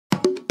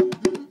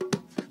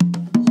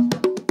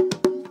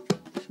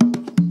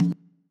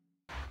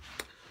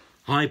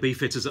Hi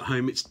Beefitters at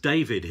home, it's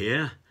David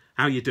here.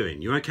 How you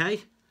doing? You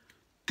okay?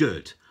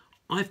 Good.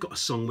 I've got a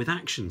song with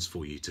actions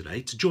for you today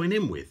to join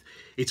in with.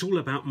 It's all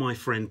about my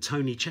friend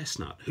Tony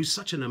Chestnut, who's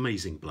such an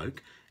amazing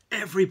bloke.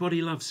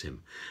 Everybody loves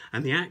him.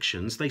 And the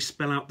actions, they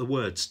spell out the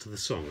words to the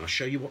song. I'll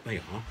show you what they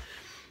are.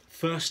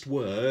 First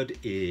word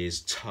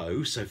is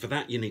toe, so for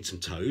that you need some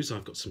toes.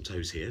 I've got some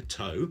toes here,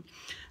 toe.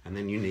 And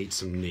then you need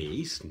some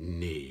knees,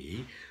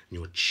 knee, and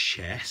your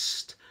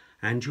chest,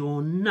 and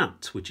your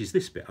nut, which is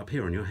this bit up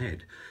here on your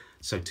head.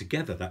 So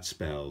together that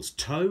spells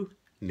toe,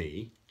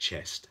 knee,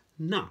 chest,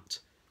 nut.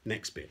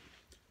 Next bit.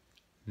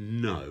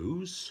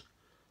 Nose,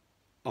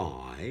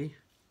 I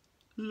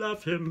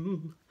love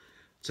him.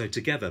 So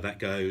together that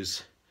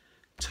goes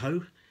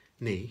toe,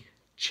 knee,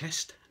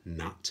 chest,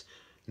 nut,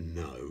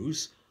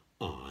 nose,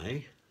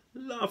 I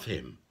love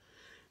him.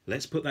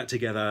 Let's put that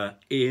together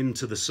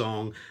into the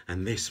song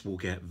and this will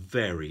get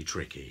very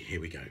tricky.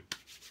 Here we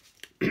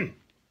go.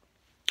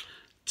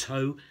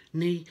 Toe,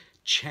 knee,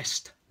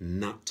 chest,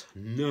 nut,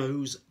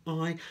 nose,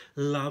 I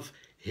love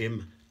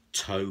him.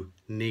 Toe,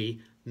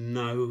 knee,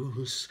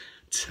 nose,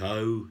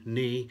 toe,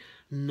 knee,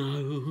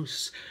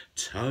 nose,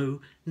 toe,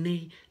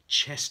 knee,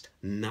 chest,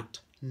 nut,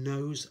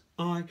 nose,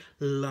 I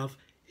love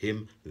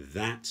him.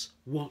 That's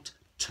what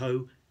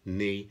toe,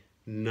 knee,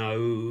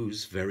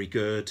 nose. Very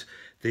good.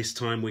 This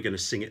time we're going to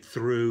sing it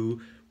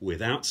through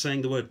without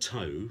saying the word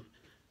toe.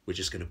 We're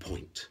just going to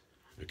point.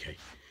 Okay,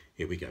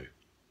 here we go.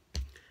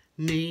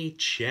 Knee,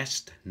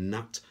 chest,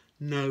 nut,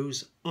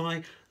 nose,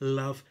 I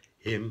love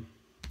him.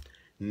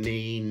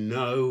 Knee,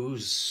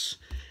 nose,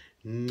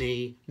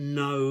 knee,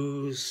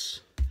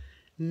 nose,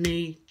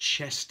 knee,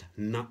 chest,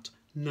 nut,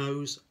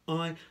 nose,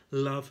 I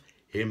love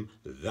him.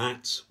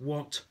 That's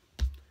what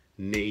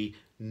knee,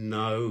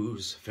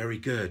 nose. Very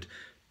good.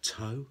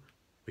 Toe,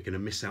 we're going to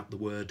miss out the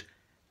word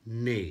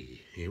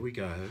knee. Here we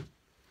go.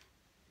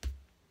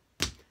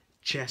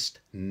 Chest,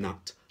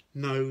 nut,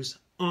 nose,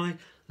 I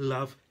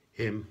love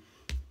him.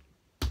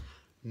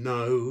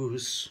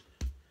 Nose,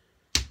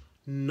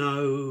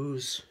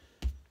 nose,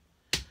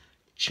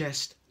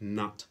 chest,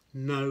 nut,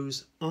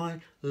 nose, I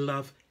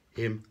love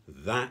him.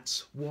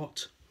 That's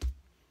what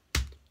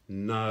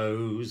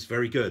nose.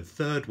 Very good.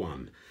 Third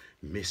one.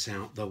 Miss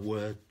out the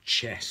word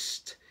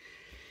chest.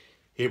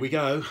 Here we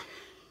go.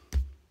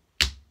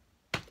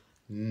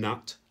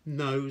 Nut,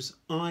 nose,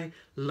 I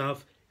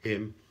love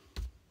him.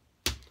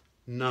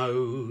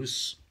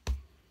 Nose,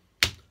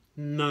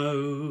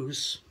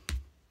 nose,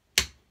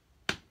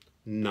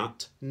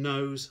 nut,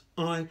 nose,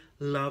 I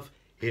love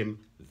him.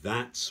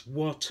 That's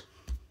what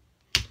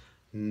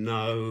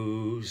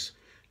nose.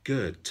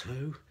 Good.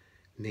 Toe,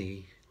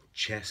 knee,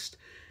 chest.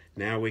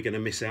 Now we're going to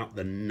miss out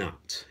the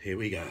nut. Here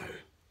we go.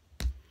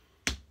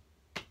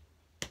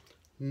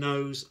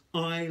 Nose,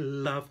 I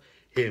love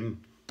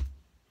him.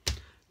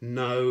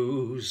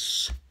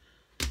 Nose,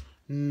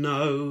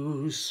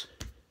 nose,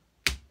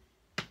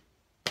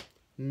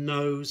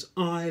 nose,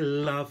 I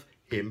love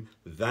him.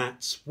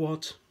 That's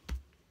what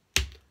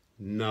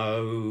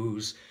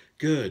nose.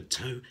 Good.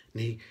 Toe,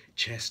 knee,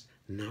 chest,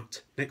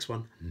 nut. Next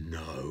one,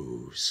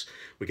 nose.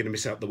 We're going to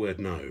miss out the word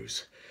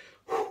nose.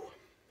 Whew.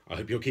 I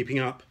hope you're keeping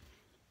up.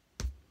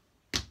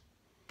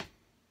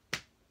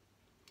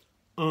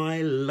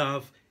 I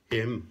love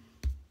him.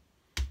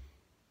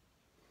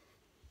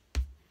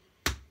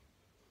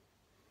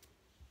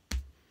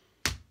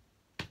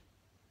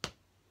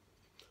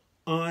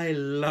 I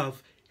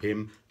love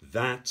him.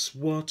 That's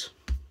what.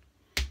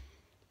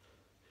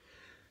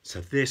 So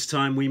this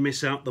time we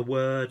miss out the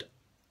word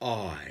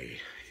I.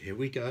 Here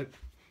we go.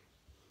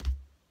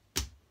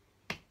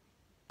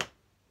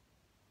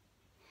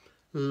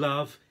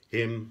 Love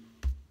him.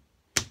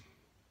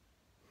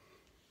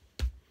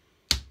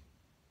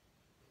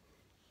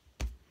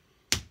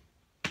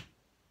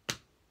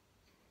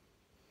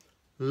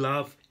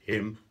 Love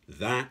him.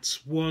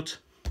 That's what.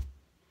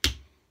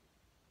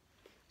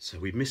 So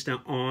we've missed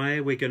out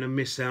I. We're going to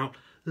miss out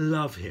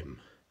love him.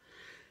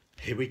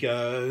 Here we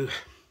go.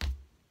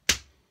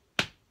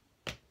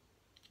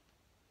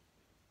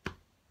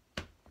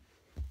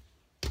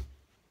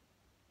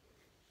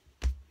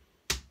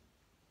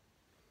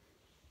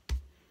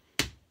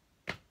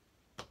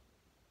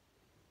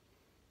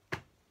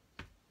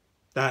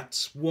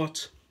 That's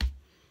what.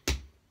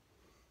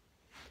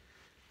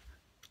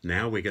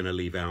 Now we're going to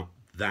leave out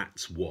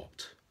that's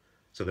what.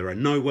 So there are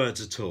no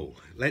words at all.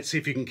 Let's see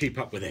if you can keep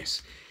up with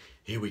this.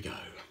 Here we go.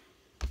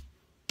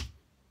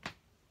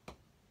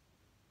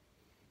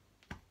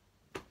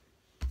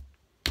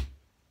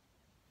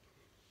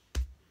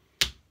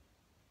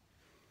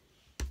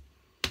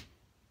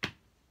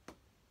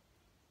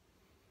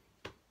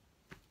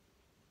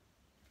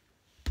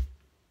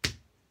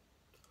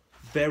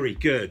 Very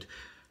good.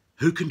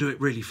 Who can do it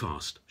really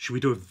fast? Should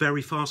we do a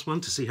very fast one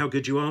to see how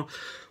good you are?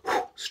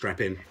 Strap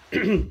in.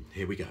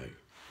 Here we go.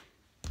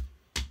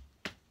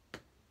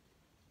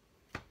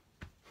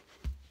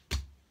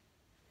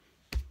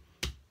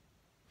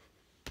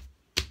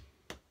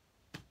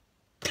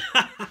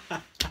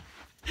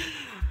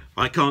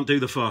 I can't do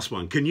the fast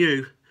one. Can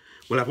you?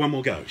 We'll have one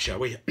more go, shall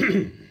we?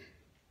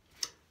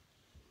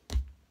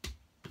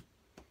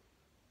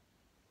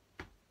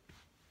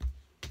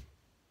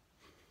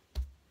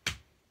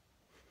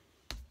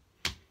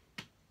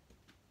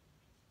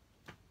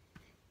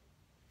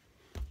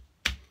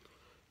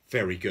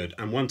 Very good.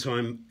 And one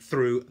time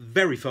through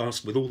very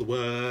fast with all the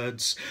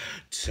words.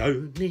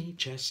 Tony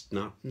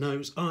Chestnut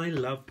knows I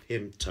love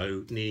him.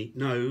 Tony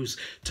knows,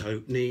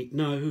 Tony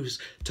knows,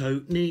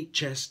 Tony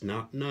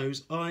Chestnut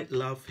knows I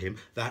love him.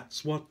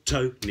 That's what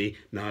Tony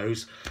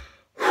knows.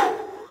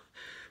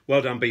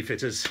 Well done,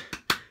 Beefhitters.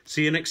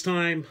 See you next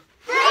time.